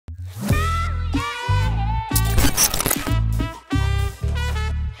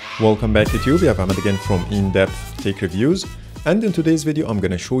Welcome back YouTube, I'm Ahmed again from In-Depth Tech Reviews, and in today's video I'm going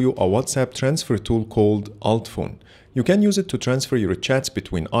to show you a WhatsApp transfer tool called Altphone. You can use it to transfer your chats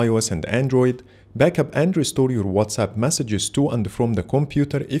between iOS and Android, backup and restore your WhatsApp messages to and from the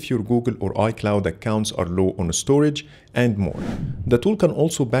computer if your Google or iCloud accounts are low on storage, and more. The tool can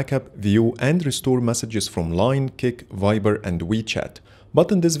also backup, view and restore messages from Line, Kik, Viber and WeChat. But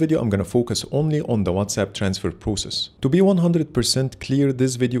in this video, I'm going to focus only on the WhatsApp transfer process. To be 100% clear,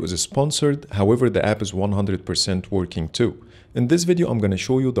 this video is sponsored, however the app is 100% working too. In this video, I'm going to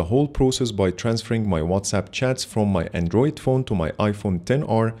show you the whole process by transferring my WhatsApp chats from my Android phone to my iPhone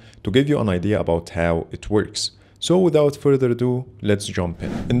XR to give you an idea about how it works. So without further ado, let's jump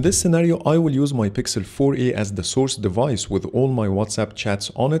in. In this scenario, I will use my Pixel 4a as the source device with all my WhatsApp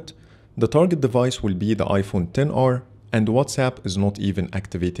chats on it. The target device will be the iPhone XR, and WhatsApp is not even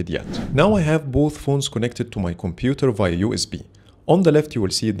activated yet. Now I have both phones connected to my computer via USB. On the left you will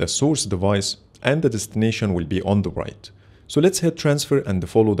see the source device and the destination will be on the right. So let's hit transfer and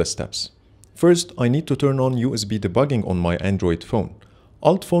follow the steps. First, I need to turn on USB debugging on my Android phone.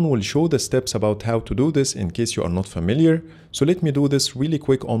 Altphone will show the steps about how to do this in case you are not familiar, so let me do this really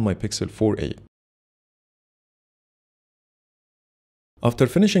quick on my Pixel 4a. After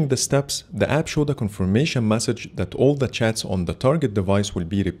finishing the steps, the app showed a confirmation message that all the chats on the target device will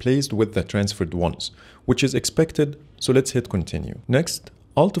be replaced with the transferred ones, which is expected, so let's hit continue. Next,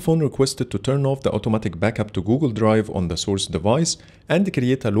 Altphone requested to turn off the automatic backup to Google Drive on the source device and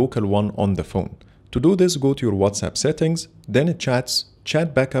create a local one on the phone. To do this, go to your WhatsApp settings, then Chats,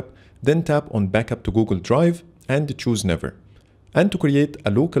 Chat Backup, then tap on Backup to Google Drive and choose Never. And to create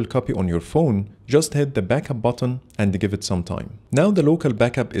a local copy on your phone, just hit the backup button and give it some time. Now the local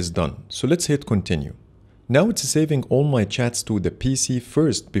backup is done, so let's hit continue. Now it's saving all my chats to the PC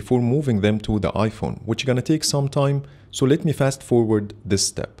first before moving them to the iPhone, which is gonna take some time, so let me fast forward this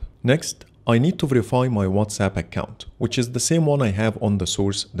step. Next, I need to verify my WhatsApp account, which is the same one I have on the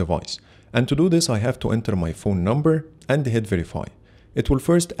source device. And to do this, I have to enter my phone number and hit verify. It will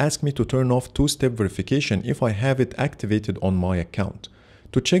first ask me to turn off two-step verification if I have it activated on my account.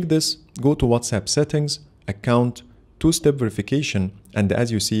 To check this, go to WhatsApp settings, account, two-step verification, and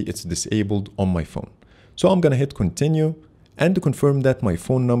as you see, it's disabled on my phone. So I'm gonna hit continue and to confirm that my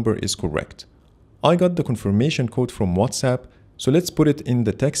phone number is correct. I got the confirmation code from WhatsApp, so let's put it in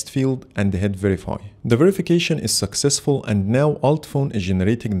the text field and hit verify. The verification is successful and now Altphone is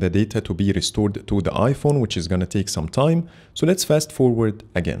generating the data to be restored to the iPhone, which is gonna take some time, so let's fast forward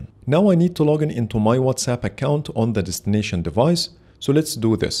again. Now I need to log in into my WhatsApp account on the destination device, so let's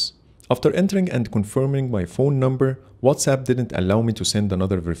do this. After entering and confirming my phone number, WhatsApp didn't allow me to send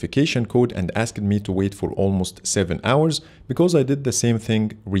another verification code and asked me to wait for almost 7 hours because I did the same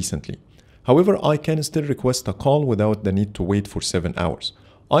thing recently. However, I can still request a call without the need to wait for 7 hours.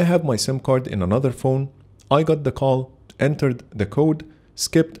 I have my SIM card in another phone. I got the call, entered the code,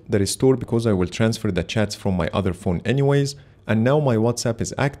 skipped the restore because I will transfer the chats from my other phone anyways, and now my WhatsApp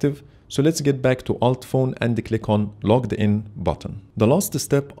is active. So let's get back to Altphone and click on Logged In button. The last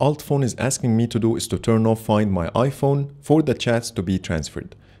step Altphone is asking me to do is to turn off Find My iPhone for the chats to be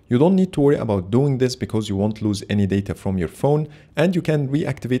transferred. You don't need to worry about doing this because you won't lose any data from your phone and you can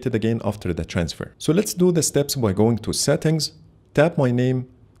reactivate it again after the transfer. So let's do the steps by going to settings, tap my name,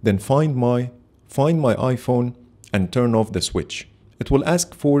 then find my iPhone and turn off the switch. It will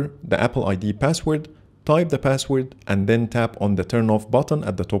ask for the Apple ID password, type the password and then tap on the turn off button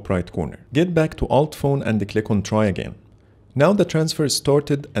at the top right corner. Get back to Altphone and click on try again. Now the transfer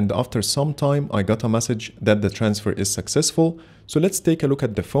started and after some time I got a message that the transfer is successful. So let's take a look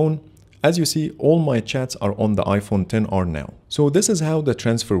at the phone. As you see, all my chats are on the iPhone XR now. So this is how the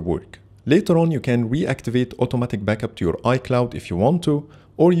transfer works. Later on you can reactivate automatic backup to your iCloud if you want to,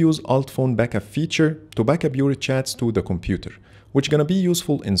 or use Altphone backup feature to backup your chats to the computer, which is gonna be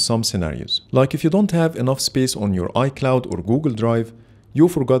useful in some scenarios. Like if you don't have enough space on your iCloud or Google Drive, you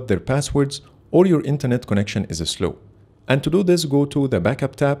forgot their passwords, or your internet connection is slow. And to do this, go to the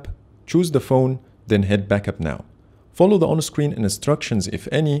Backup tab, choose the phone, then hit Backup Now. Follow the on-screen instructions if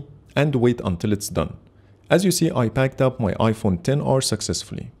any, and wait until it's done. As you see, I backed up my iPhone XR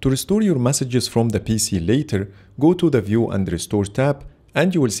successfully. To restore your messages from the PC later, go to the View and Restore tab,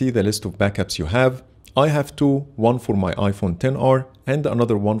 and you will see the list of backups you have. I have two, one for my iPhone XR and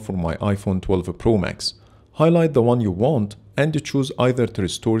another one for my iPhone 12 Pro Max. Highlight the one you want and choose either to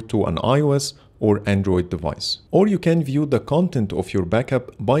restore to an iOS or Android device. Or you can view the content of your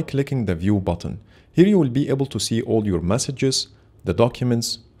backup by clicking the View button. Here you will be able to see all your messages, the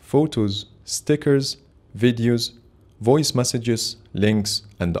documents, photos, stickers, videos, voice messages, links,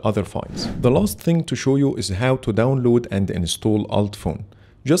 and other files. The last thing to show you is how to download and install Altphone.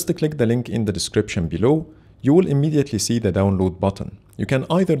 Just click the link in the description below. You will immediately see the download button. You can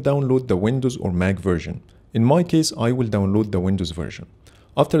either download the Windows or Mac version. In my case, I will download the Windows version.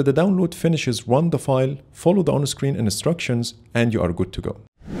 After the download finishes, run the file, follow the on-screen instructions, and you are good to go.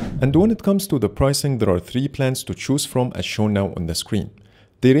 And when it comes to the pricing, there are 3 plans to choose from as shown now on the screen.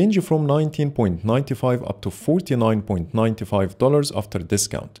 They range from $19.95 up to $49.95 after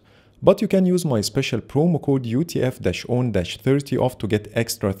discount. But you can use my special promo code UTF-ON-30 off to get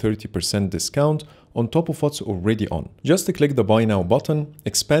extra 30% discount on top of what's already on. Just click the Buy Now button,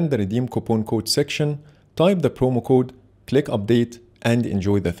 expand the redeem coupon code section, type the promo code, click Update, and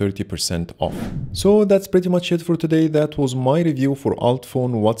enjoy the 30% off. So that's pretty much it for today. That was my review for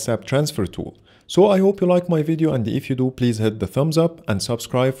Altphone WhatsApp transfer tool. So I hope you like my video, and if you do, please hit the thumbs up and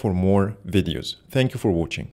subscribe for more videos. Thank you for watching.